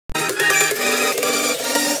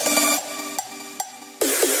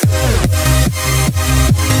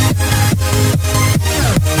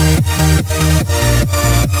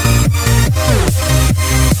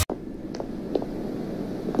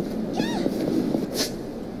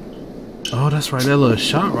Oh, that's right. That little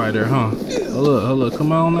shot right there, huh? Hold up.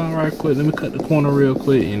 Come on now, right quick. Let me cut the corner real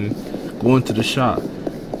quick and go into the shop.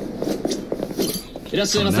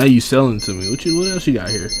 Oh, now you selling to me. What else you got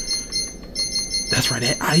here? That's right.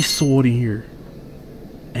 That ice sword in here.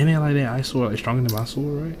 Ain't it like that ice sword like stronger than my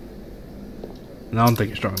sword, right? No, I don't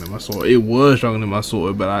think it's stronger than my sword. It was stronger than my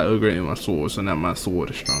sword, but I upgraded my sword, so now my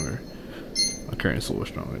sword is stronger. My current sword is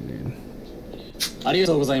stronger than.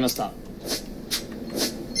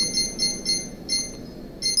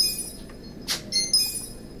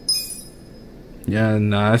 Yeah,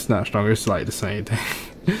 nah, it's not stronger. It's like the same thing.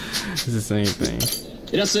 It's the same thing.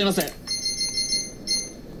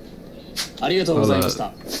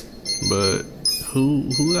 But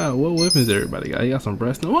who got what weapons? Everybody got? You got some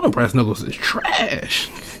brass knuckles. What the brass knuckles is trash.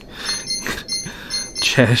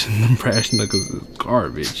 Trash and the brass knuckles is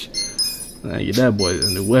garbage. Like, get that boy a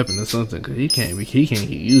new weapon or something, cause he can't keep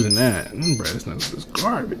using that. Them brass knuckles is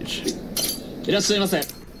garbage.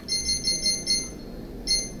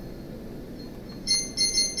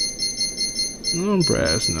 Them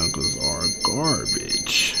brass knuckles are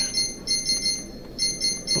garbage.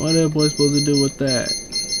 What that boy supposed to do with that?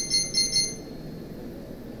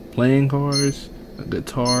 Playing cards, a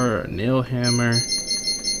guitar, a nail hammer.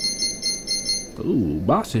 Ooh,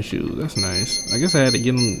 boxing shoes. That's nice. I guess I had to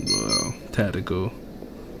get them tactical.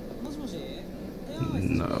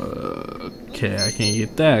 No, okay, I can't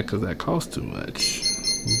get that because that costs too much.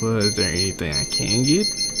 But is there anything I can get?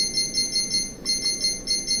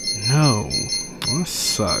 No. That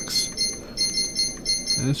sucks.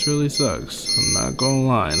 This really sucks. I'm not gonna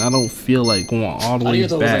lie. And I don't feel like going all the way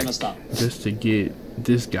back just to get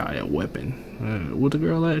this guy a weapon. What the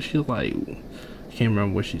girl at? She's like, I can't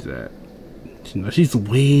remember where she's at. She's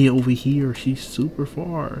way over here. She's super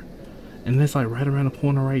far. And it's like right around the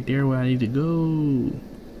corner right there where I need to go.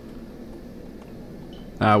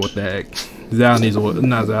 What the heck? Zal needs a weapon.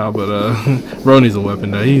 Not Zal, but Bro needs a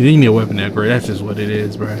weapon though. He need a weapon that great. That's just what it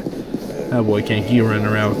is, bro. That boy can't keep running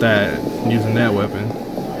around with that, using that weapon.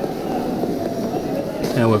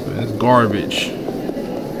 That weapon is garbage.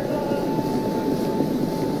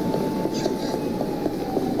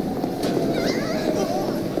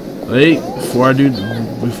 Wait, before I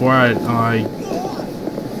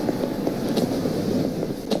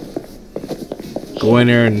go in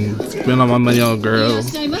there and spend all my money on a girl.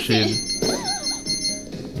 Shit.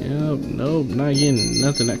 Yep, nope, not getting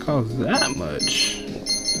nothing that costs that much.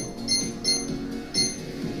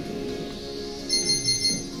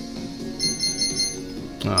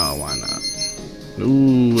 Oh, why not?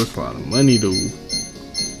 Ooh, that's a lot of money, dude.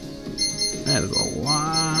 That is a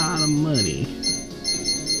lot of money.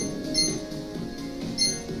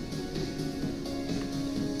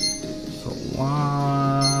 It's a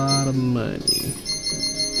lot of money.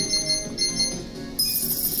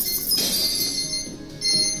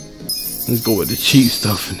 Let's go with the cheap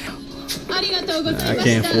stuff now. I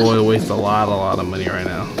can't afford to waste a lot of money right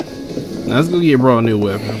now. Now let's go get bro a new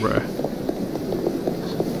weapon, bro.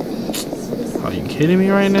 Are you kidding me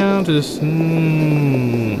right now? Just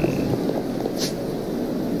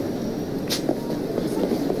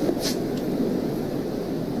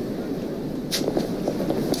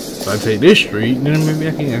If I take this street, then maybe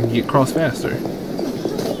I can get across faster.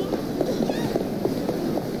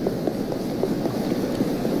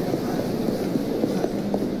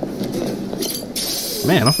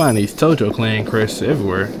 Man, I find these Tojo Clan crests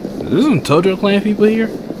everywhere. Is there some Tojo Clan people here?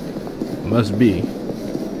 Must be.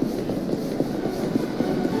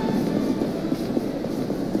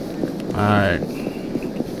 Alright.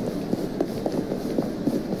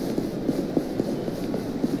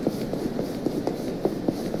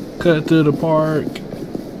 Cut to the park.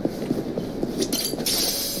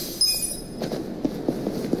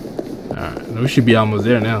 Alright, we should be almost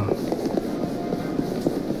there now.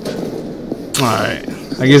 Alright.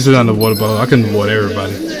 I guess it's unavoidable. I can avoid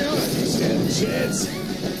everybody.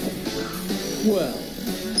 Well,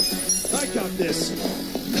 I got this.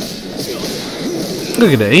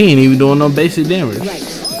 Look at that. He ain't even doing no basic damage.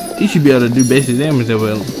 He should be able to do basic damage that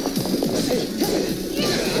well.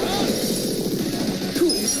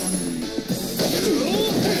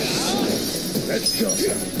 Let's go.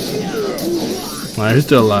 Alright, he's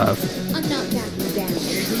still alive. I'm not backing down.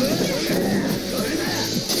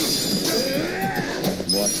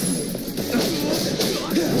 Watch me.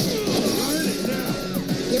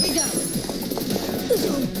 Here we go.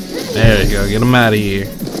 There you go. Get him out of here.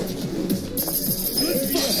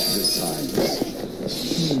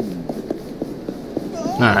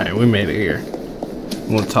 Alright, we made it here.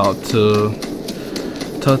 We'll talk to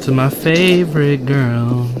my favorite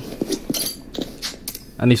girl.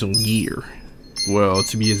 I need some gear. Well,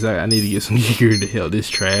 to be exact, I need to get some gear to help this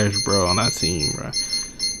trash bro on our team, bro.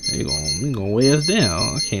 He gonna weigh us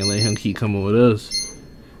down. I can't let him keep coming with us.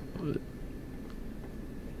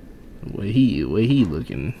 Way he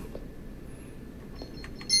looking.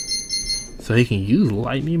 So he can use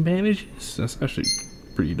lightning bandages? That's actually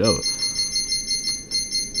pretty dope.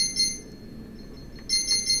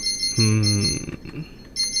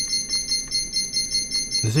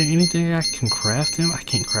 Is there anything I can craft him? I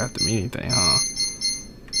can't craft him anything, huh?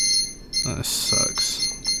 That sucks.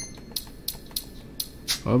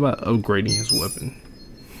 What about upgrading his weapon?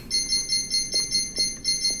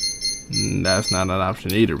 That's not an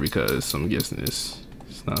option either, because I'm guessing it's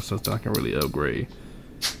not something I can really upgrade.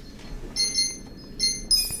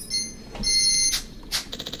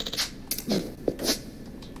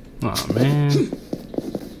 Oh man.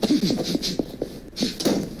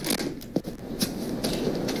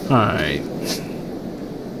 Alright.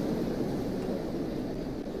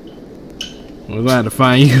 We're gonna have to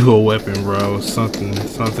find you a weapon, bro. Something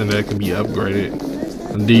that can be upgraded.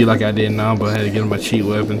 I'll do you like I did now, but I had to get him a cheat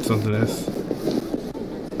weapon, something that's.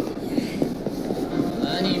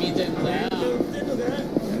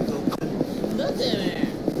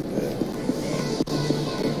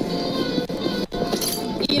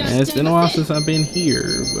 Man, it's been a while since I've been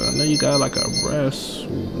here, but I know you got like a brass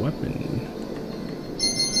weapon.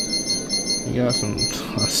 You got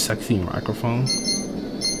a sexy microphone.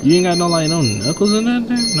 You ain't got no knuckles or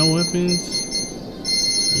nothing? No weapons?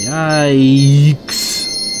 Yikes.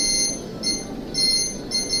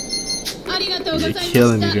 You're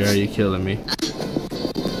killing me, girl. You're killing me.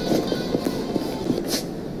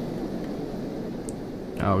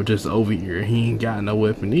 I was just over here. He ain't got no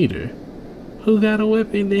weapon either. Who got a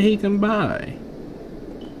weapon that he can buy?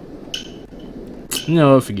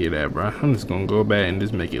 No, forget that, bro. I'm just gonna go back and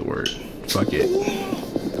just make it work. Fuck it.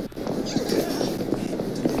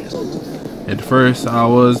 At first, I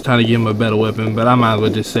was trying to give him a better weapon, but I might as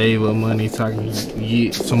well just save up money so I can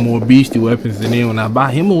get some more beastie weapons. And then when I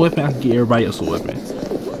buy him a weapon, I can get everybody else a weapon.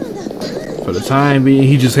 For the time being,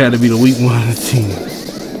 he just had to be the weak one on the team.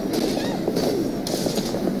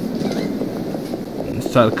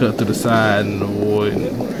 Let's try to cut to the side and avoid.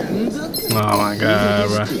 Oh my god,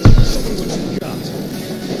 bro.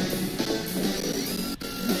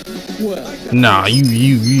 Nah, you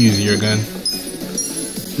use your gun.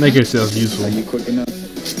 Make yourself useful. Are you quick enough?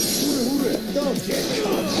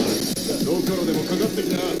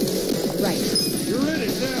 Right. You're in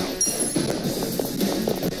it now.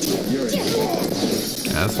 You're in it.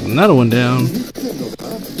 That's another one down.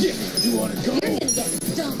 You want to go? You're gonna get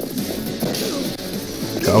stumped.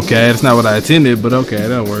 Okay, that's not what I intended, but okay,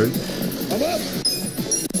 that'll work.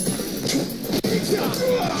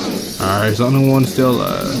 Alright, so only one still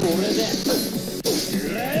alive.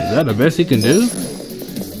 Is that the best he can do?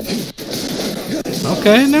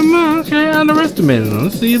 Okay, never mind. Okay, I underestimated him.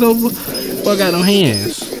 Let's see those. Fuck got no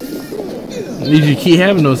hands. I need you to keep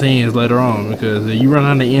having those hands later on, because if you run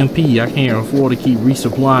out of MP, I can't afford to keep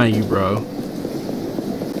resupplying you, bro.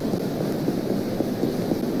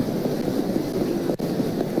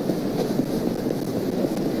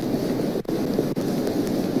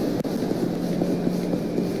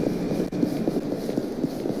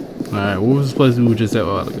 Alright, what was this place we were just at a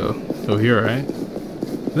while ago? Over here, right?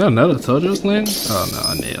 Is that another Tojo clan? Oh no,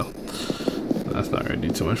 a nail. That's not gonna do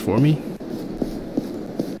too much for me.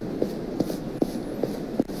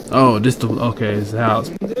 Oh, this the okay, it's the house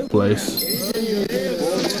place.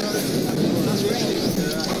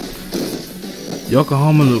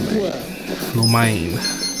 Yokohama Lumaine.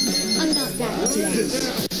 I'm not backing down.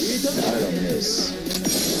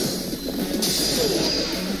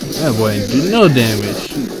 That boy ain't do no damage.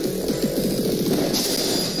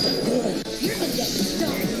 You're gonna get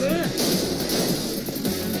stumped.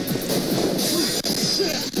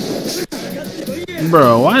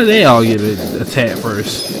 Bro, why did they all get attacked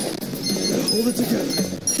first? Hold it together.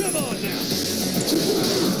 Come on now.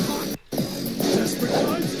 Desperate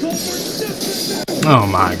times call for desperate. Oh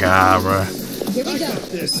my god, bro. Here we go.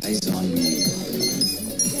 This eyes on me.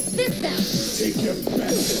 This down. Take your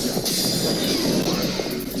best.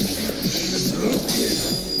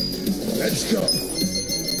 Let's go.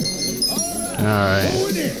 Alright. Go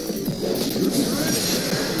in there.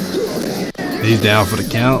 He's down for the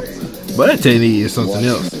count. But that technique is something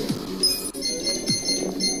else.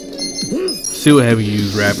 See what happens you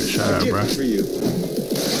use rapid shot, bro. For you.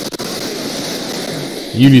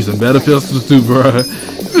 You need some better pistols too, bro.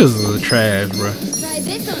 This is trash, bro. Try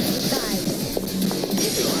this on the side.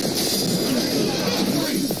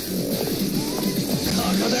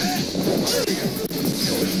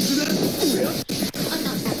 I'm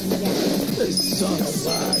not backing down.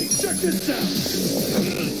 stunts. Check this out.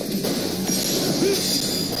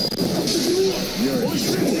 You're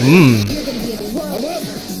gonna be in the world.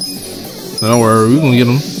 Don't worry, we gonna get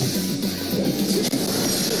him.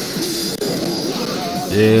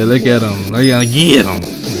 Yeah, look at him. Look at him. Get him.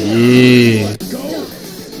 Yeah.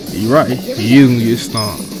 You right. He is gonna get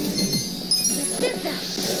stomped.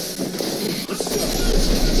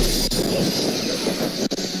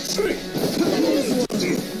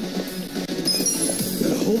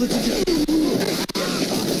 Hold it together.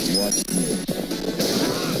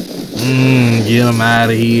 Get him out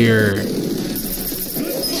of here. Too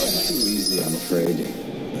easy, I'm afraid.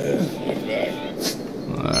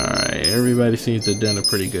 Alright, everybody seems to have done a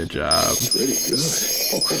pretty good job. Pretty good.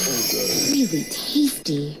 Really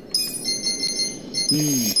tasty.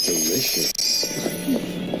 Delicious.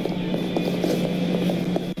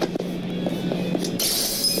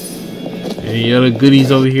 Any other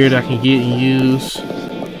goodies over here that I can get and use?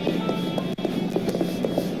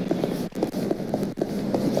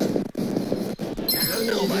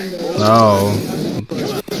 Oh.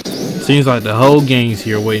 Seems like the whole gang's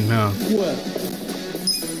here waiting, huh? Well.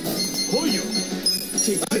 Hoyo.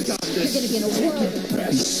 I got You're gonna be in a world of hurt.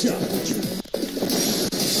 best shot.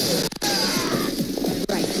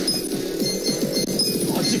 Right.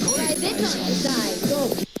 Try this on the side. Go.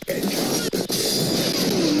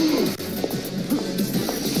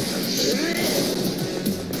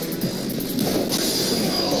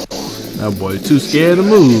 That boy too scared to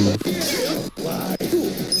move.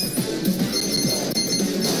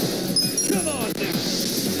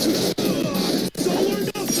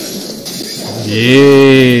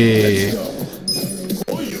 Yeah.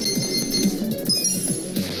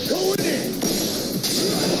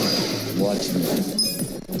 Watch me.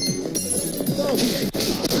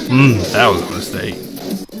 That was a mistake.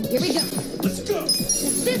 Here we go. Let's go.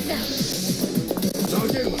 This out.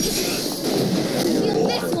 Feel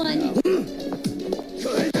this one.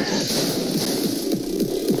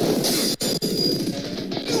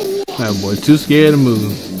 That boy too scared to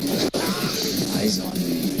move. Eyes on me.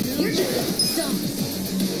 You're gonna get stomped.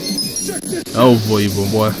 Oh boy,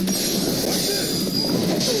 boy.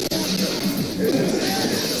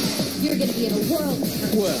 You're gonna be in a world of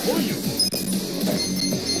hurt. Well.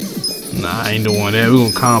 Nah, I ain't doing that. We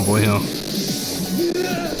gonna combo him.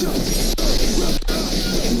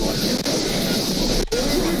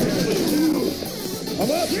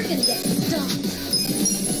 You're gonna get stomped.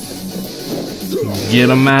 Get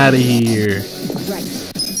him out of here. Right.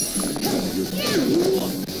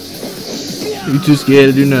 You too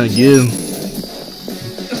scared to do nothing. Get him.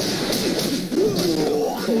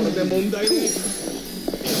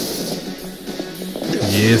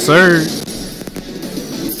 Yes, sir.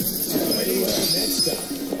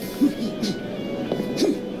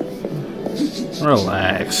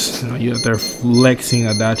 Relax. You out there flexing,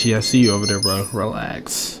 Adachi. I see you over there, bro.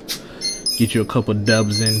 Relax. Get you a couple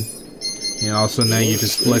dubs in. And also now you're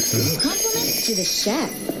just flexing. Compliments to the chef.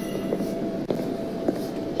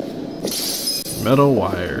 Metal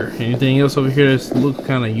wire. Anything else over here that's look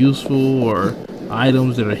kind of useful, or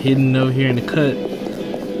items that are hidden over here in the cut?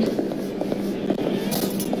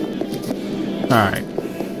 Alright.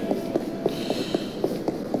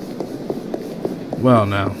 Well,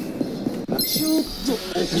 now.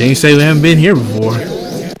 Can't say we haven't been here before.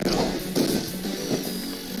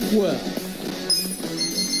 Well.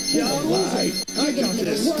 You're gonna be in a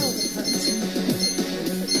world of hurt.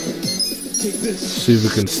 Take this. See if we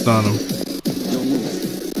can stun him. Don't move.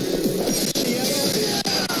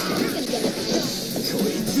 You're gonna get stomped.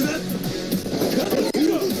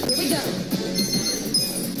 Here we go.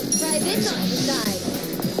 Try this on the side.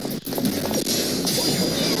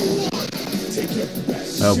 Take your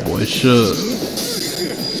best. That boy shook.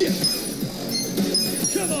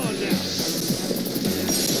 Come on now.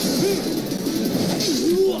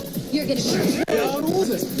 You're gonna be.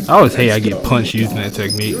 I always hate I get punched using that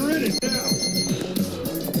technique. You're in it now.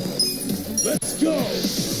 Let's go.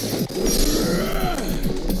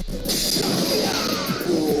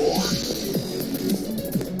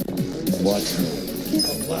 Watch me.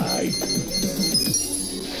 Alive.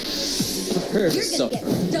 Prepare to You're gonna suffer. get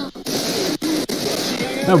stomped.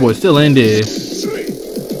 That boy still in there.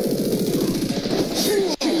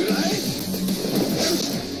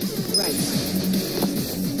 Right.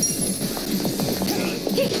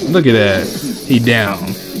 Look at that. He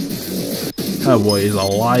down. That boy is a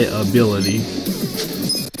liability.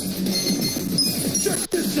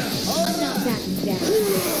 I'm not backing down.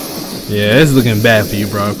 Yeah, it's looking bad for you,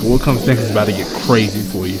 bro. What comes next is about to get crazy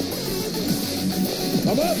for you.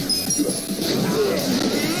 Come up.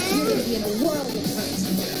 You're gonna be in a world of hurt.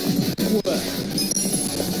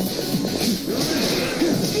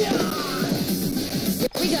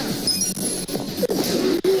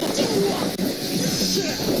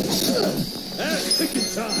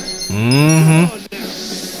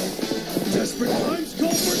 Desperate times call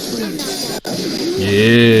for strength.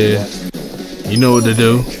 Yeah. You know what to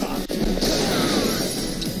do.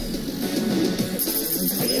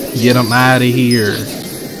 Get him out of here.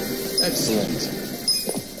 Excellent.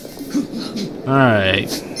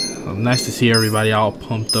 Alright. Well, nice to see everybody all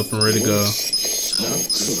pumped up and ready to go.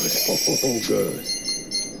 Not good. Oh, good.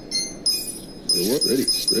 It worked. Ready.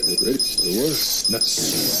 It works.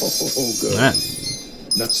 Nuts. Oh, good. That.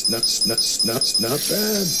 Nuts. Not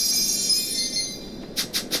bad.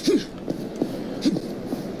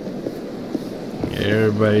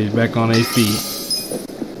 Everybody's back on their feet.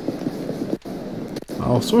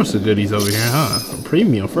 All sorts of goodies over here, huh? A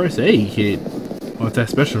premium first aid kit. What's that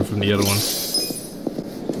special from the other one?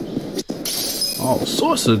 All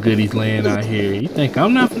sorts of goodies laying out here. You think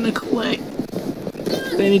I'm not gonna collect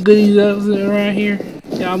any goodies out there around here?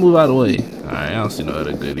 Y'all move out of the way. Alright, I don't see no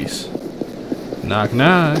other goodies. Knock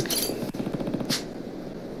knock.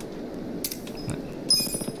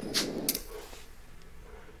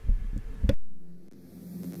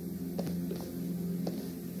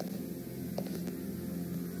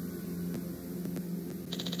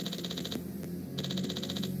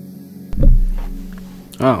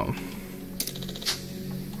 Oh.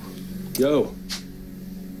 Yo.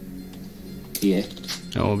 Yeah.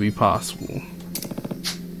 That will be possible.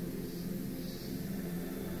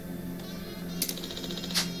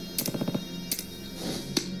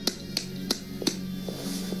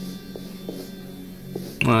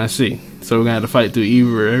 Oh, I see. So we're gonna have to fight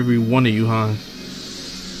through every one of you, huh?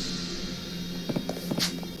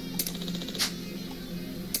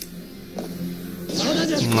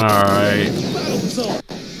 Alright.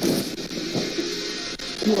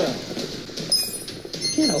 Well,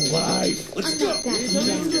 get alive. Let's go.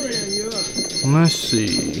 Let's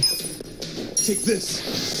see. Take this.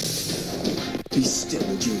 Be still,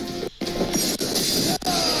 would you?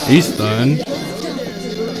 He's stunned.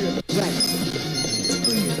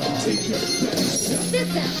 Take your best shot.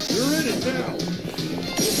 You're in it now.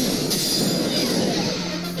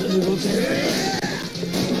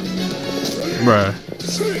 Bruh.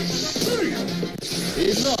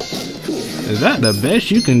 Is that the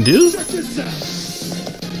best you can do? Check this out.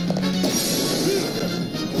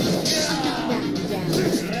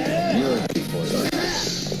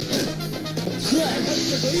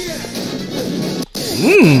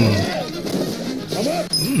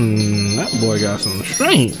 That boy got some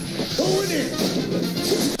strength. Go in here.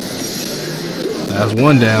 That's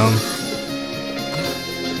one down.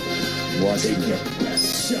 Take your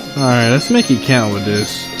best shot. Alright, let's make it count with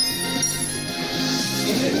this.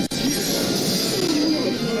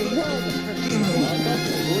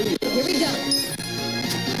 Here we go.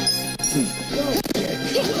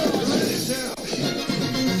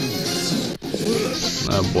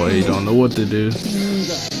 That boy, he don't know what to do.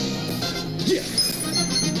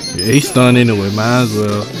 Yeah, he's stunned anyway, might as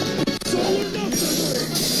well.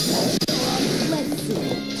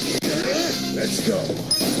 Let's go.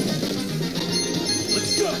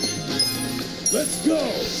 Let's go.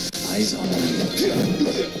 Eyes on me.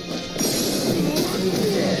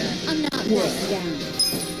 I'm not backing down.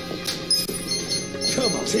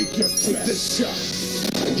 Come on. Take this shot.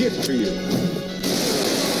 A gift for you.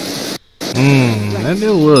 That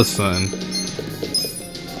little was son. Try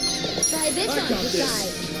this on the side.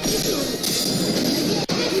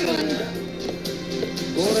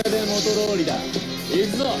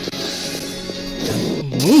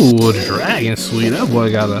 Ooh, a dragon sweet. That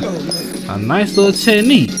boy got a nice little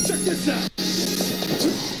technique. Check this out.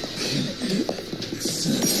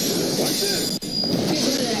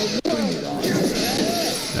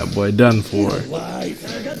 That boy done for. Live.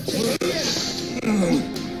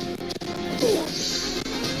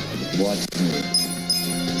 What?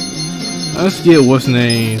 Let's get what's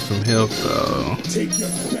name some help though. Take your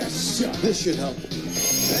best shot. This should help.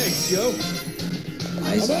 Thanks, yo.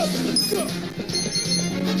 Eyes up. Let's go.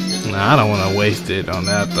 Nah, I don't want to waste it on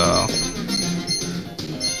that though.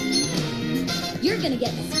 You're gonna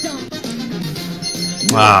get stomped.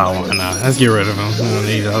 Ah, why not? Let's get rid of him. We don't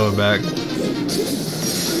need to hold it back.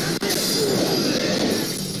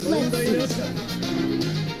 Let's see.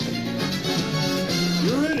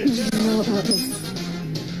 You're in it. I don't know about this.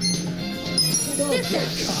 This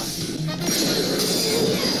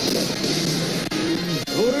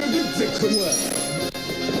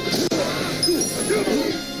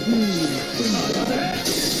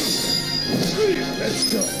Let's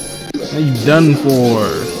go. How you done for?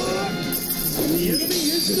 The enemy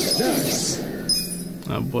is nice.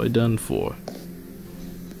 That boy done for.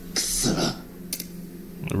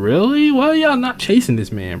 Really? Why are y'all not chasing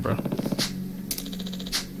this man, bro?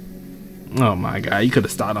 Oh my god, you could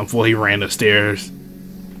have stopped him before he ran upstairs.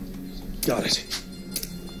 Got it.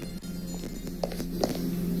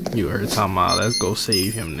 You heard talking about, let's go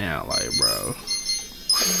save him now, like, bro.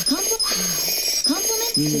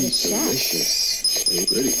 Compliment to the chef. Delicious. Pretty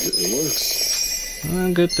good. It works.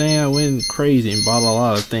 Well, good thing I went crazy and bought a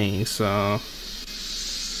lot of things, so.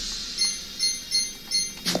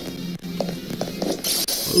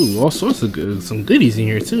 Ooh, all sorts of some goodies in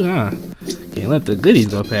here too, huh? Can't let the goodies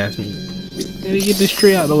go past me. Gotta get this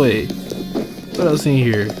tree out of the way. What else in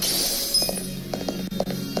here?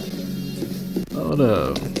 Hold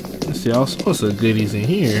up. Let's see, all sorts of goodies in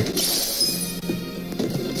here.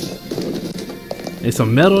 There's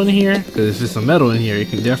some metal in here, because if there's some metal in here, it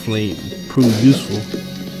can definitely prove useful.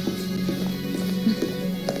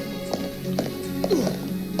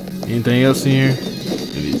 Anything else in here?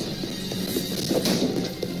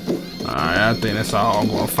 Alright, I think that's all I'm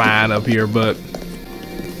gonna find up here, but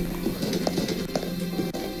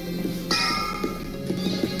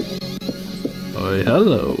oh,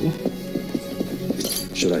 hello.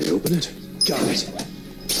 Should I open it? Got it.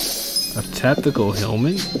 A tactical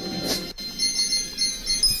helmet?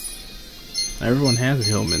 Everyone has a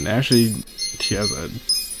helmet. Actually, she has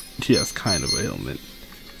kind of a helmet.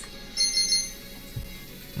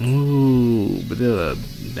 Ooh, but they'll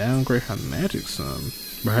downgrade her magic some.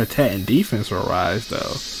 But her attack and defense will rise though.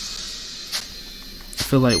 I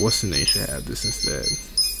feel like what's the name should have this instead.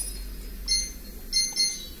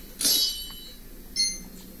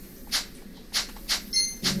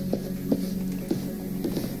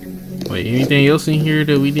 Wait, anything else in here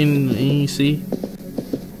that we didn't see?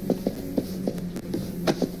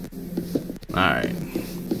 Alright.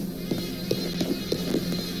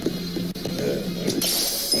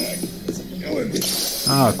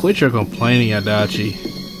 Ah, quit your complaining, Adachi.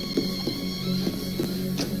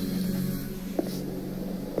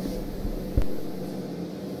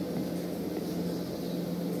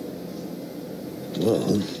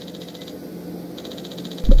 Well,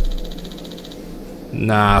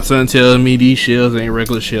 nah, something tells me these shells ain't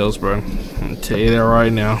regular shells, bro. I'm gonna tell you that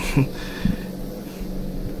right now.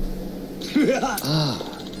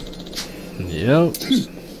 Yep.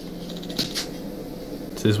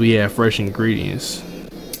 Since we have fresh ingredients.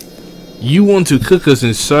 You want to cook us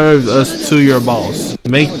and serve us to your boss.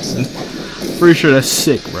 Pretty sure that's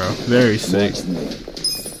sick, bro. Very sick.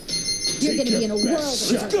 You're gonna be in a world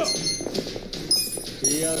of hurt.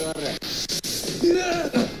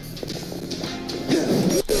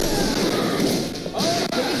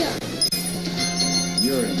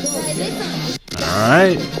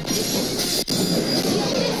 Alright.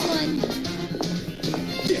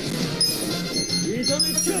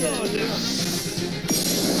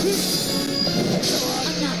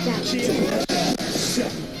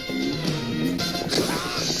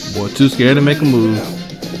 Boy, too scared to make a move.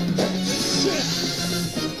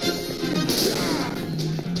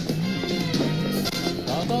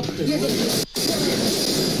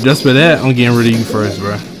 Just for that, I'm getting rid of you first,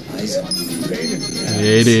 bro. Yeah,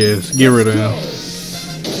 it is. Get rid of him.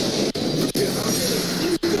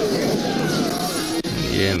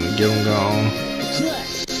 Yeah, and get him gone.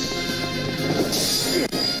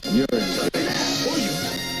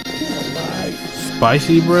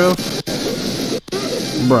 Spicy, bro?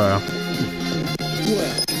 Bruh.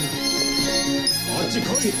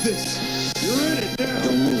 Get this. You're in it now.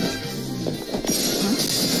 Don't move.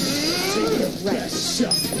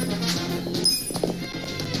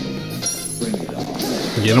 Bring it on.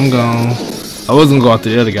 Get him gone. I was gonna go after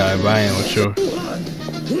the other guy, but I ain't sure.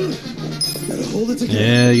 Gotta hold it together.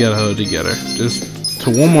 Yeah, you gotta hold it together. Just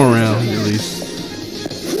to one more round, at least.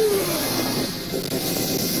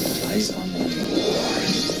 Eyes on me.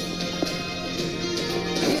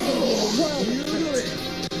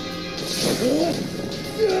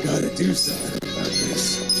 Gotta do something about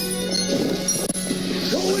this.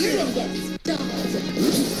 Go in here!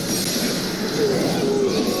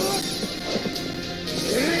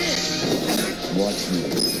 Watch me.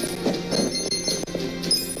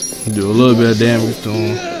 Do a little bit of damage to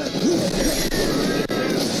him.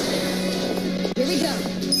 Here we go.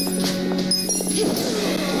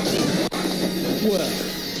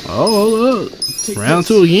 Oh, look. Round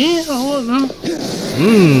two again? Oh, no.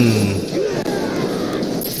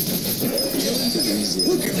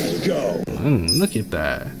 Look at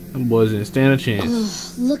that. Them boys didn't stand a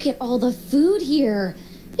chance. Oh, look at all the food here.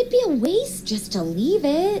 It'd be a waste just to leave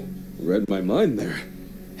it. Read my mind there.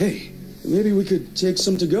 Hey, maybe we could take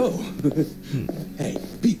some to go. Hey,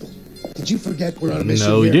 people, did you forget we're on a mission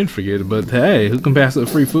No, we here? didn't forget it, but hey, who can pass up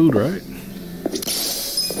free food, right?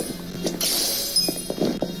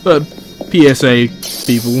 But PSA,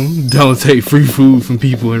 People don't take free food from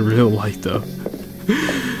people in real life, though.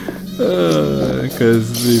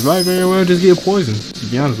 Because you might very well just get poisoned, to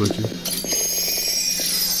be honest with you.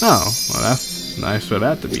 Oh, well, that's nice for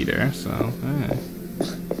that to be there, so, hey.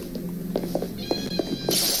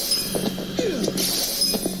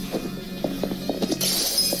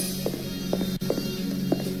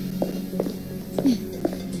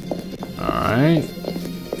 Alright.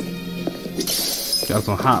 Got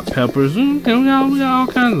some hot peppers. We got all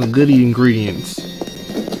kinds of goody ingredients.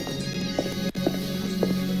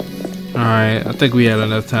 Alright, I think we had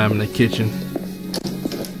enough time in the kitchen.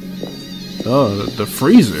 Oh, the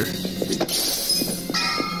freezer.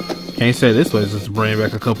 Can't say this place is bringing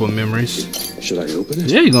back a couple of memories. Should I open it?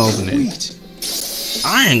 Yeah, you gonna open it. Wait.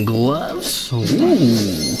 Iron gloves? Ooh.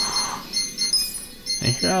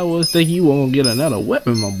 And here I was thinking you won't get another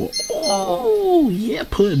weapon, my boy. Oh, yeah,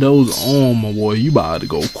 put those on, my boy. You about to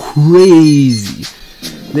go crazy.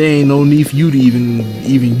 There ain't no need for you to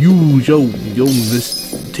even use your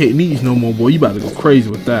this techniques no more, boy. You about to go crazy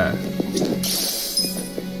with that.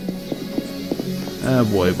 That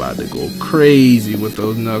boy about to go crazy with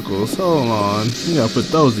those knuckles. Hold on. You gotta put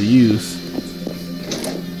those to use.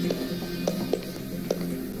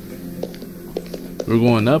 We're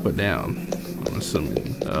going up or down? I'm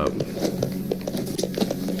assuming up.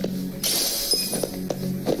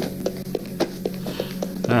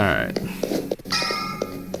 Alright.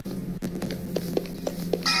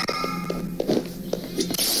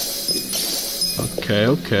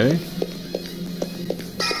 Okay.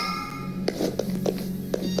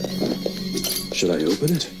 Should I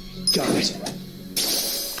open it? Got it.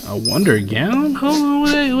 A wonder gown? Hold on,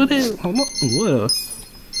 what? Hold on, what?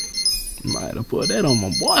 Might have put that on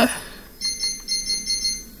my boy.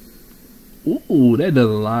 Ooh, that does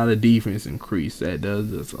a lot of defense increase. That does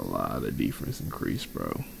just a lot of defense increase,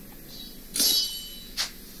 bro.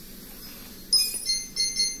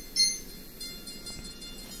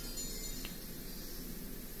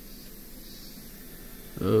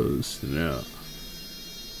 Oh snap.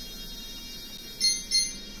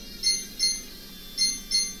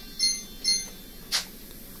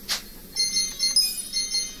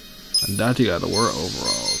 I doubt you got to wear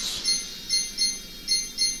overalls.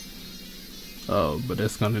 Oh, but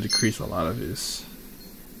that's gonna decrease a lot of his.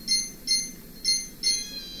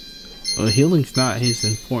 Well, healing's not his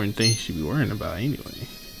important thing he should be worrying about anyway.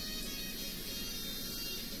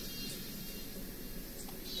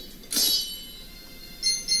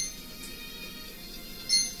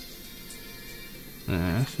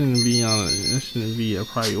 That shouldn't be on. That shouldn't be a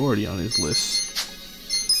priority on his list.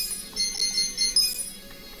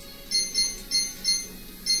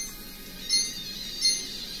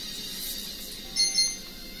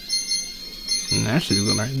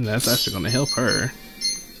 And that's actually gonna help her.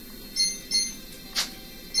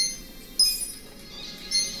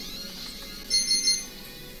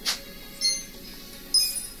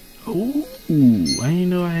 Ooh, I didn't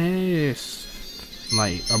know I had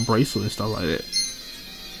like a bracelet and stuff like that.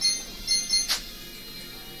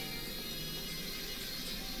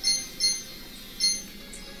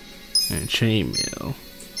 And chainmail,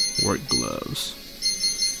 work gloves,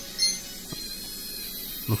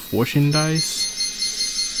 the fortune dice.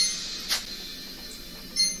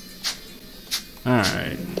 All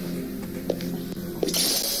right,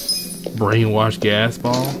 brainwash gas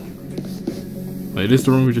ball. Wait, this is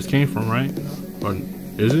the room we just came from, right? Or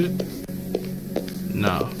is it?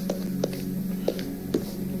 No.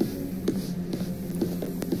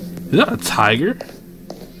 Is that a tiger?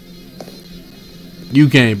 You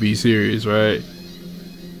can't be serious, right?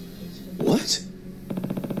 What?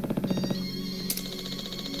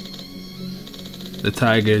 The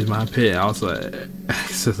tiger is my pet. Also,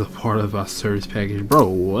 access a part of our service package. Bro,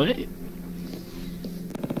 what?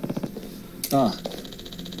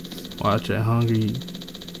 Watch that hungry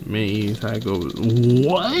man eating tiger.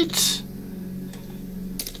 What?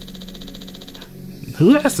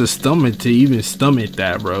 Who has the stomach to even stomach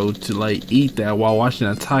that, bro? To like eat that while watching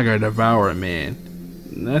a tiger devour a man?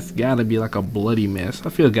 That's gotta be like a bloody mess. I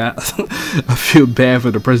feel bad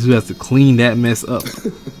for the person who has to clean that mess up.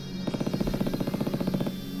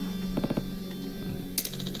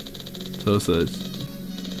 So such.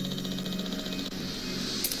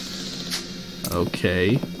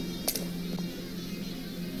 Okay.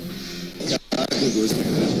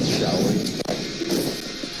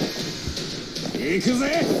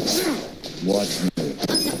 Watch me.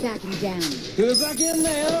 I'm not backing down.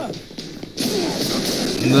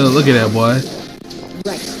 No, look at that boy.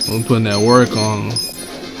 Right. I'm putting that work on.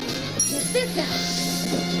 Check this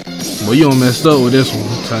out. Boy, you don't messed up with this one.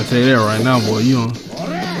 I'm trying to tell you that right now, boy. You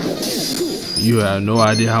You have no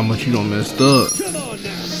idea how much you done messed up.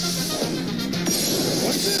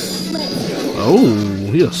 Oh,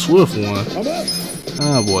 he a swift one.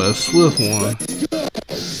 Ah, boy, a swift one.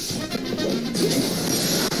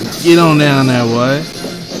 Get on down there, boy.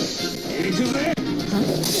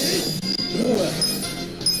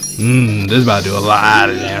 This about to do a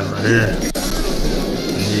lot of damage right here.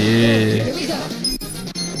 Yeah.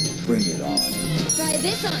 Bring it on. Try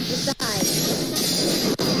this on the side.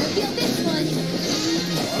 I feel this one.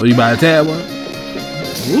 Oh, you about to tab one?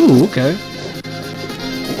 Ooh, okay.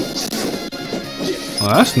 Oh,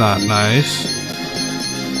 that's not nice.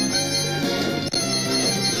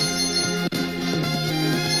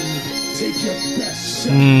 Take your best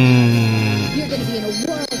shot. You're gonna be in a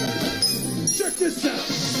whirl. Check this out.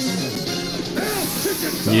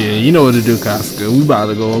 Yeah, you know what to do, Casca. We about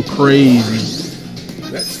to go crazy.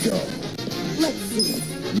 Let's go. Let's see.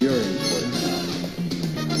 You're in for it now.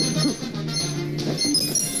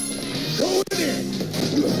 Go in.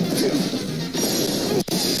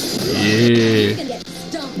 Yeah. You're gonna get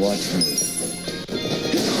stumped. Watch me.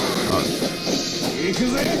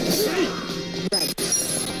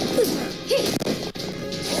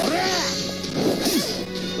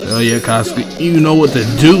 Oh yeah, Casca, you know what to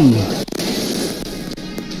do.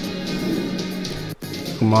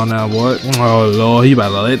 Come on now, boy. Oh Lord, he about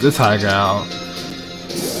to let the tiger out.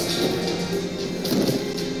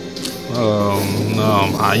 Oh no,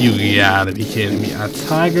 man, you gotta be kidding me. A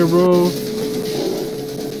tiger, bro?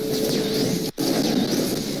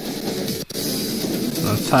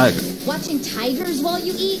 A tiger. Watching tigers while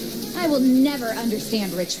you eat? I will never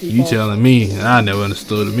understand rich people. You telling me? I never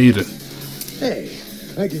understood them either. Hey,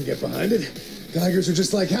 I can get behind it. Tigers are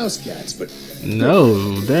just like house cats, but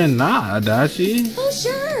No, they're not, Adachi. Oh,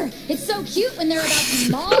 sure. It's so cute when they're about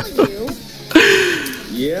to maul you.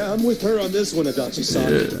 Yeah, I'm with her on this one,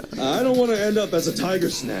 Adachi-san. Yeah. I don't want to end up as a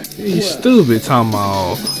tiger snack. You stupid, talking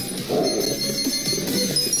about.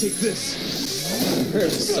 Take this. Prepare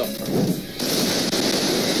to suffer.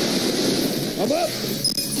 I'm up.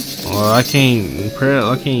 Well, I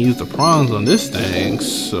can't use the prongs on this thing,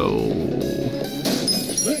 so.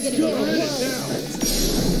 Let's go.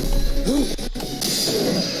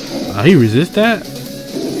 He resist that?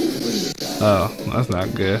 Oh, that's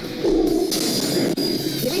not good.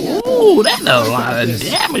 Ooh, that's a lot of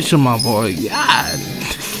damage to my boy. God.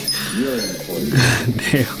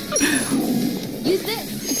 Damn. Use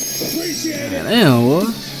this. Damn, boy.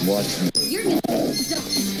 You're gonna get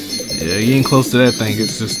stumped. Yeah, getting close to that thing,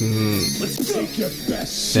 it's just. let's take your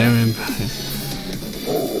best. Damn it.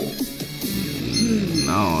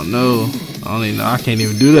 No. I don't even know. I can't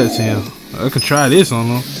even do that to him. I could try this on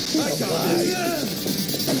him.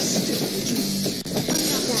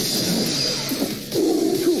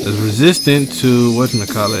 It's resistant to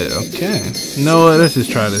whatchamacallit. Okay. You know what? Let's just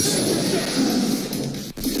try this.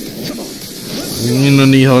 You no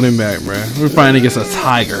need holding back, bruh. We're fighting against a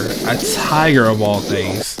tiger. A tiger of all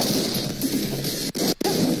things.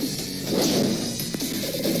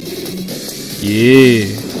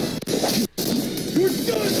 Yeah.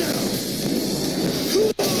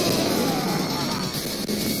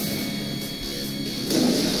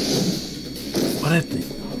 What that thing?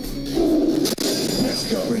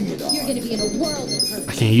 You're gonna be in a whirl with her.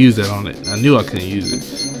 I can't use that on it. I knew I couldn't use it.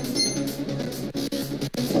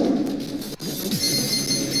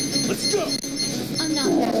 Let's go. I'm not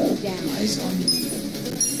backing down. Eyes on me.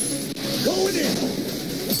 Going in.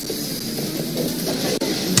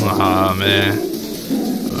 Ah, man.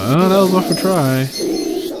 Well, that was worth a try.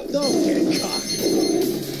 Don't get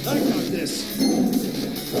cocky. I got this.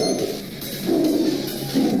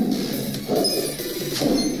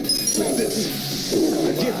 Take this. A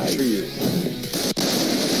gift for you.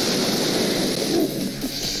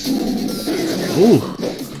 Ooh.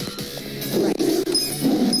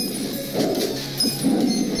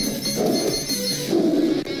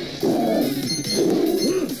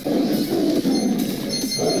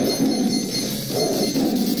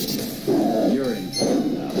 You're in for it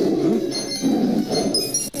now.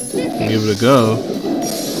 Give it a go.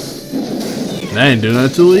 That ain't do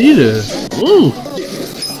nothing to it either. Ooh.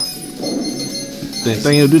 Didn't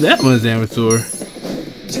think it'll do that much damage to her.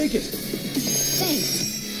 Take it. Thanks.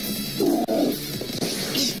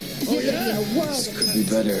 You're gonna be in a whirl with her. Could be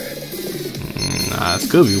better. Nah, this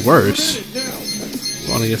could be worse.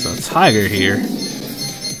 Want to get some tiger here.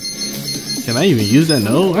 Can I even use that?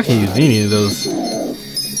 No, I can't use any of those.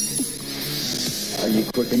 Are you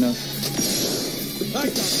quick enough? I got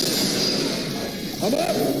this. I'm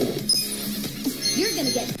up. You're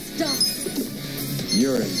gonna get stumped.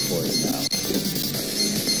 You're in for it now.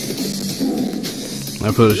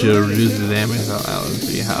 I put a shield to reduce the damage. Let's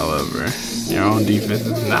see. However, your own defense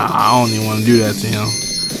is nah. I don't even want to do that to him.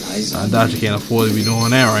 Dachi can't afford to be doing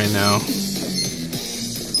that right now.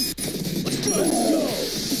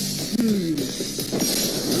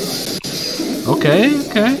 Okay,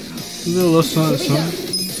 okay. Do a little something.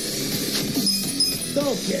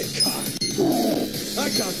 Don't get cocky. I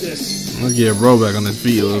got this. Let's get bro back on his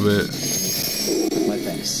feet a little bit. My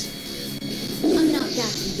thanks. I'm not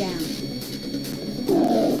backing down.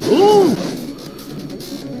 Ooh!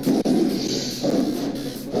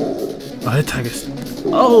 Oh, that tiger's.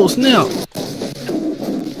 Oh, snap!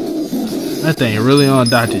 That thing really on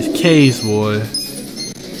Dachi's case, boy.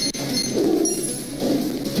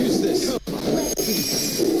 Use this.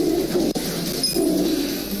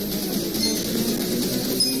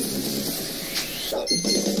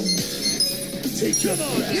 Take your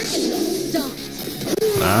Stop.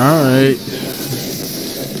 Alright.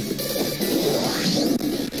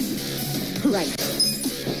 Right.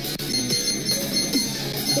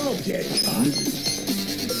 Don't get caught.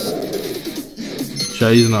 Should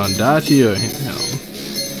I use it on Dachi or him?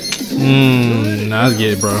 Nah, let's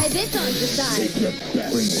get it, bro. Try this on the side. Take your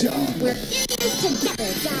best shot. We're in this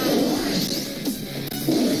together, guys.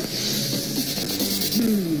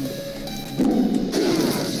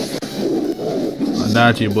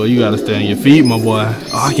 Dachi, boy, you gotta stay on your feet, my boy.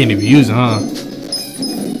 Oh, I can't even use it, huh?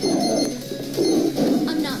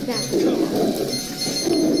 I'm not backing down.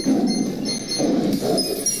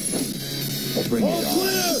 Bring it on.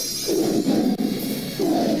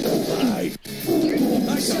 Right.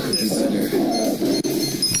 I got this.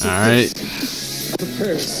 Alright.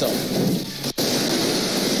 Prepare yourself.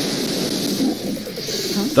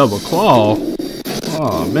 Double claw.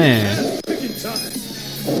 Oh, man. Picking time.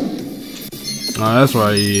 Oh, that's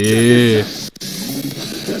right, yeah.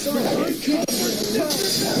 That's right. Here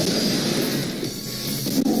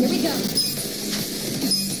we go.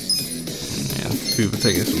 Man, people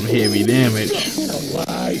taking some heavy damage.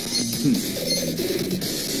 Right.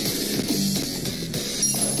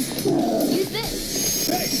 Use this.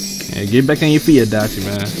 Yeah, get back on your feet, Dachi,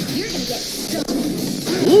 man. You're gonna get stung.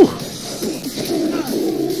 Ooh.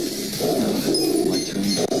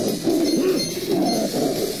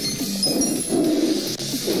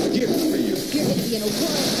 Here for you. You're gonna be in a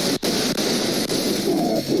whirl.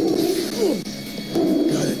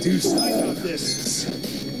 Gotta do something. I got this.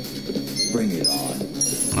 Bring it on.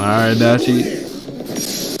 Alright, Dachi.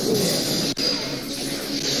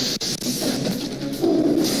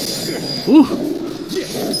 Ooh.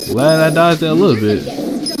 Glad I dodged that a little bit.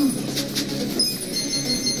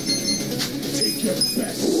 Take your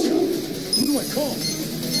best shot. Who do I call?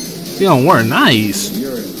 He don't wear nice.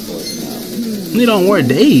 You're in for it now. He don't wear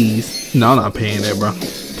days. No, I'm not paying that, bro.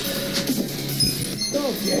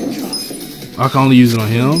 Don't get caught. I can only use it on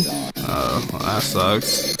him. Oh, well, that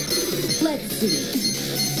sucks. Let's see.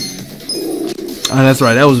 Oh, that's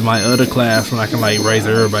right. That was my other class when I can like raise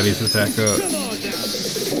everybody's attack up. Come on now.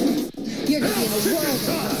 You're gonna be in a whirl.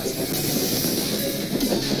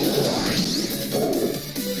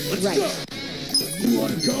 Let's Right. go. You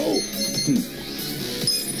wanna go?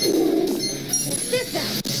 This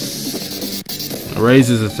out. Raise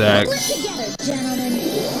his attack. We're together, gentlemen.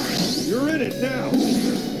 You're in it now.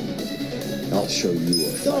 I'll show you a.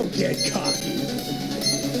 Don't get cocky.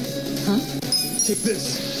 Huh? Take this.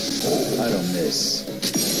 I don't miss.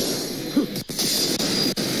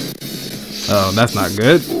 Oh, that's not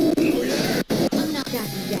good. I'm not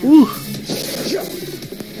backing down. Woo.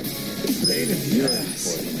 Pain in the ass.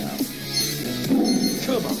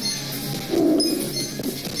 Come on.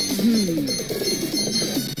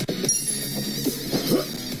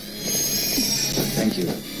 Thank you.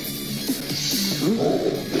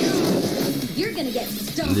 You're gonna get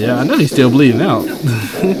stung. Yeah, I know he's still bleeding out. This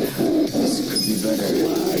could be better.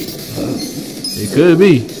 It could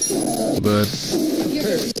be, but You're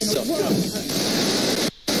gonna be in a whirl.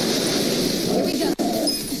 Here we go.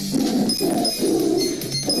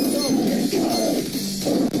 Don't get cocky.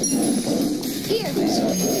 Here.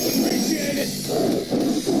 Appreciate it.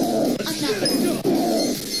 I'm not backing down.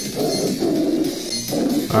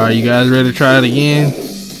 all right, you guys ready to try it again?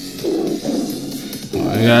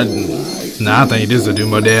 Nah, I think this will do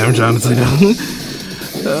more damage, honestly, though.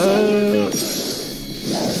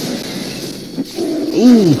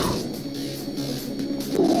 Ooh.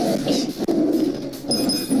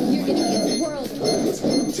 You're gonna be in a whirl.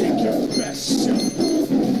 Take your best shot.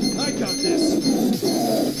 I got this.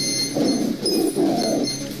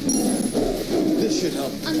 This should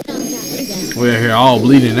help. I'm not backing down. We're here all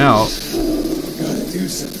bleeding out. Gotta do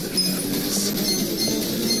something about this.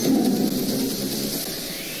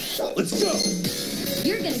 Let's go.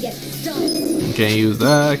 get stung. Can't use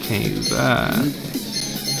that. Can't use that.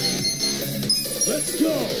 Let's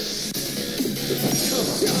go.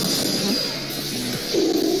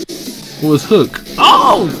 What's hook?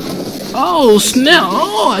 Oh! Oh snap!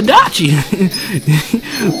 Oh, I got you.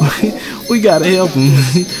 We gotta help him.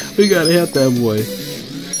 We gotta help that boy.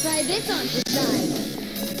 Try this on the side.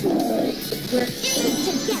 We're in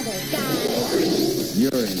together, guys.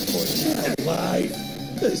 You're in for it. Life.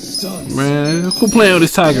 This sucks. Man, quit playing with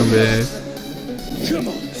this tiger, man. Come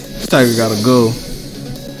on. This tiger gotta go.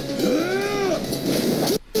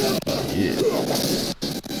 Yeah.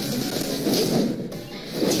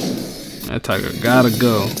 That tiger gotta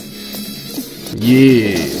go.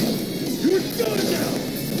 Yeah. You're done now.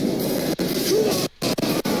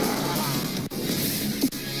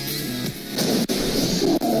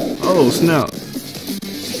 Oh snap!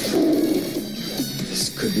 This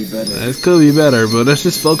could be better. This could be better, but let's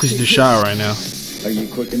just focus the shot right now. Are you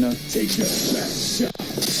quick enough? Take your best shot.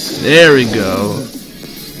 There we go.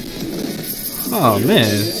 Oh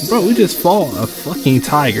man, bro, we just fought a fucking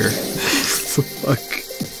tiger. Fuck.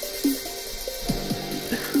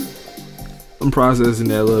 I'm processing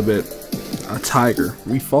that a little bit. A tiger.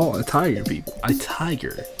 We fought a tiger, people. A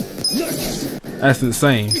tiger. That's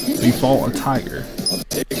insane. We fought a tiger. I'll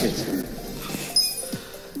take it.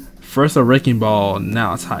 First a wrecking ball,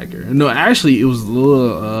 now a tiger. No, actually it was a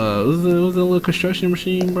little it was a little construction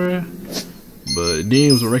machine, bruh. But then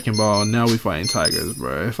it was a wrecking ball, now we fighting tigers,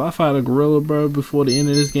 bruh. If I fight a gorilla, bruh, before the end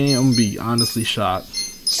of this game, I'm gonna be honestly shocked.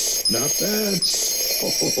 Not bad.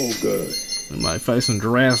 Oh, good. We might fight some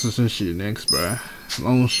giraffes or some shit next, bruh. As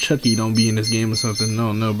long as Chucky don't be in this game or something,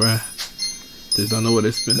 no, bruh. Just don't know what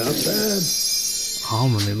it's been. Not bad. Oh,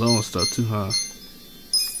 I'm really low on stuff too, huh?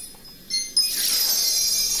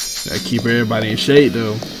 Gotta keep everybody in shape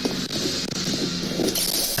though.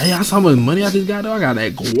 Hey, I saw how much money I just got though. I got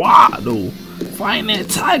that guap though. Fighting that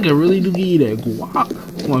tiger really do give you that guap.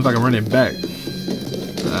 I wonder if I can run it back.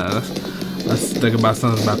 Let's think about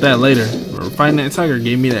something about that later. Fighting that tiger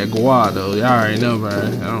gave me that guap though. Y'all already know,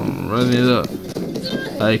 man. I'm running it up.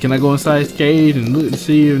 Like, can I go inside his cage and look to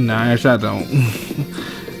see if? Nah, actually I don't.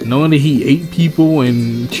 Knowing that he ate people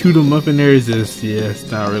and chewed them up in there is just, yeah,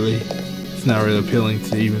 it's not really appealing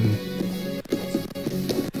to even.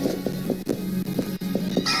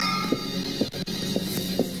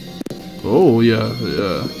 Oh yeah,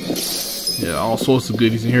 all sorts of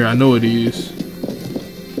goodies in here. I know it is.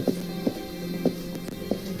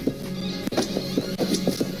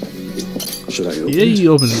 Should I open Yeah, it?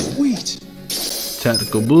 you open it. Sweet.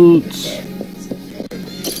 Tactical boots.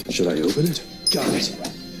 Should I open it? Got it.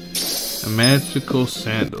 And magical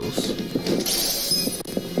sandals.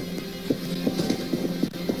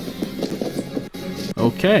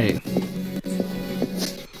 Okay.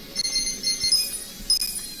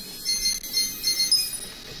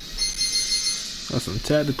 Got some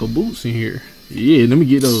tactical boots in here. Yeah, let me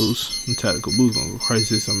get those. Some tactical boots. I'm gonna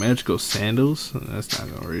price some magical sandals. That's not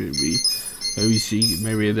gonna really be. Maybe see.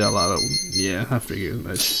 Maybe it did a lot of. Yeah, I figured as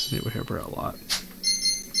much. It would help her a lot.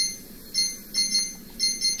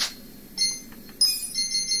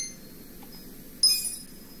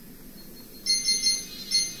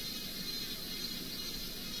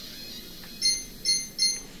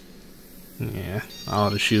 Yeah, all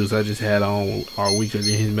the shoes I just had on are weaker than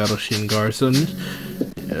his metal shin guards. So yeah,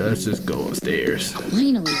 let's just go upstairs.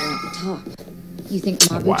 Finally, we're at the top. You think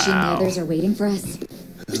Mabuchi and the others are waiting for us?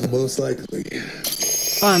 Most likely.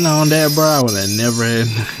 If I known that, bro, I would have never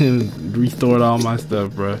had restored all my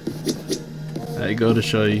stuff, bro. I go to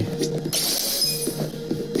show you.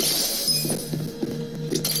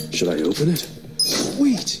 Should I open it?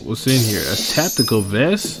 Sweet. What's in here? A tactical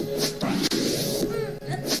vest?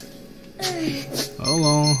 Hold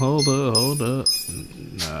on, hold up.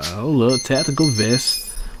 Nah, hold up. Tactical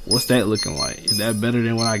vest. What's that looking like? Is that better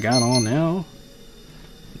than what I got on now?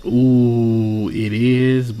 Ooh, it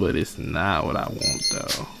is, but it's not what I want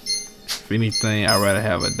though. If anything, I'd rather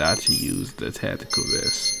have Adachi use the tactical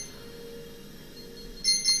vest.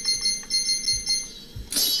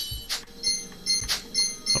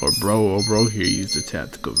 Or bro here use the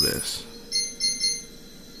tactical vest.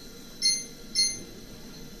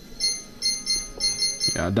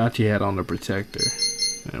 Yeah, Adachi had on the protector.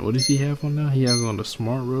 And what does he have on now? He has on the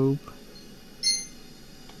smart robe.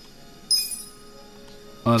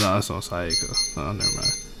 Oh no, that's on Sayaka. Oh, never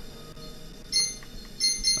mind.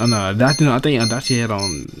 Oh no, Adachi, no, I think Adachi had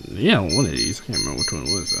on, yeah, on one of these. I can't remember which one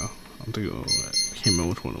it was though. I'm thinking, I can't remember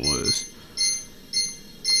which one it was.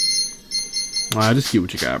 Alright, just get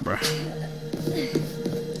what you got, bro.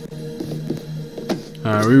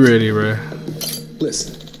 Alright, we ready, bro.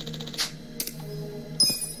 Listen.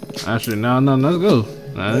 Actually, no, let's go.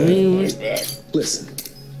 Listen.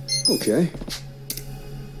 Okay.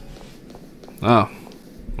 Oh,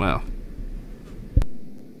 wow.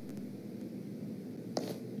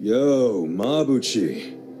 Yo,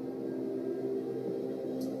 Mabuchi.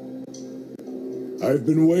 I've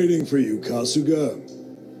been waiting for you, Kasuga.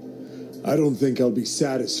 I don't think I'll be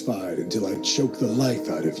satisfied until I choke the life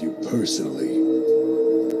out of you personally.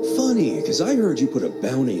 Funny, because I heard you put a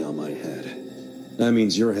bounty on my head. That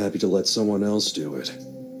means you're happy to let someone else do it.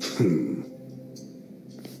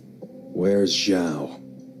 Where's Zhao?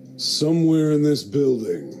 Somewhere in this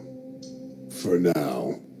building. For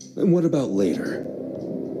now. And what about later?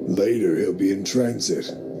 Later, he'll be in transit.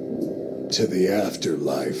 To the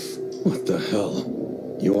afterlife. What the hell?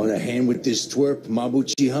 You want a hand with this twerp,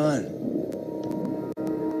 Mabuchi-han?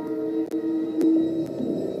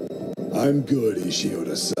 I'm good,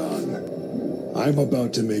 Ishioda-san. I'm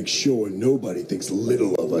about to make sure nobody thinks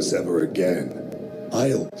little of us ever again.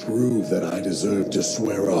 I'll prove that I deserve to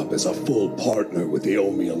swear up as a full partner with the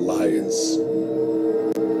Omi Alliance.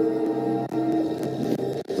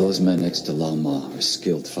 Those men next to Lama are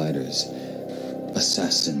skilled fighters.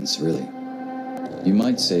 Assassins, really. You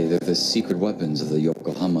might say they're the secret weapons of the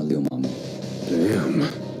Yokohama Ryuman. Damn.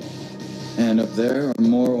 And up there are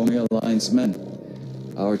more Omi Alliance men.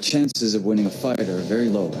 Our chances of winning a fight are very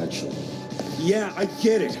low, actually. Yeah, I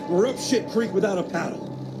get it. We're up shit creek without a paddle.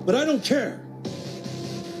 But I don't care.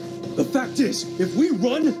 The fact is, if we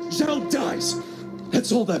run, Zhao dies.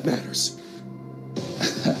 That's all that matters.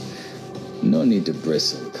 No need to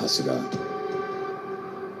bristle, Kasuga.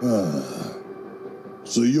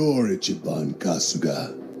 So you're Ichiban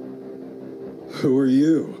Kasuga? Who are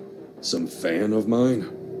you? Some fan of mine?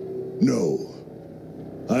 No.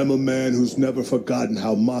 I'm a man who's never forgotten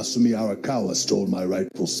how Masumi Arakawa stole my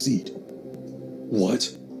rightful seat.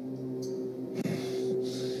 What?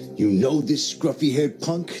 You know this scruffy-haired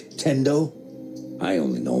punk, Tendo? I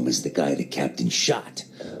only know him as the guy the captain shot.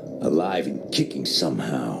 Alive and kicking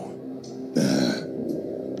somehow.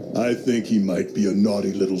 I think he might be a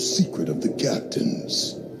naughty little secret of the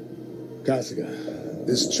captain's. Kasuga,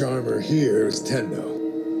 this charmer here is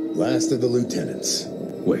Tendo, last of the lieutenants.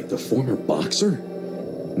 Wait, the former boxer?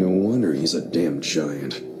 No wonder he's a damn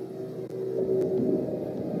giant.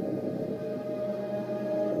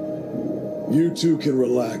 You two can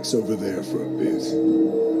relax over there for a bit.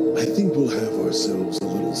 I think we'll have ourselves a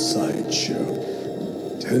little sideshow.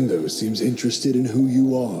 Tendo seems interested in who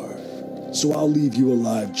you are, so I'll leave you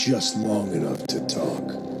alive just long enough to talk.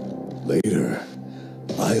 Later,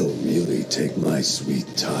 I'll really take my sweet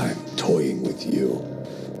time toying with you.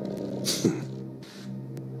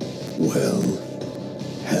 Well,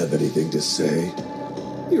 have anything to say?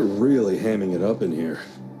 You're really hamming it up in here.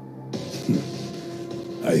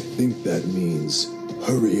 I think that means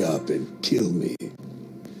hurry up and kill me.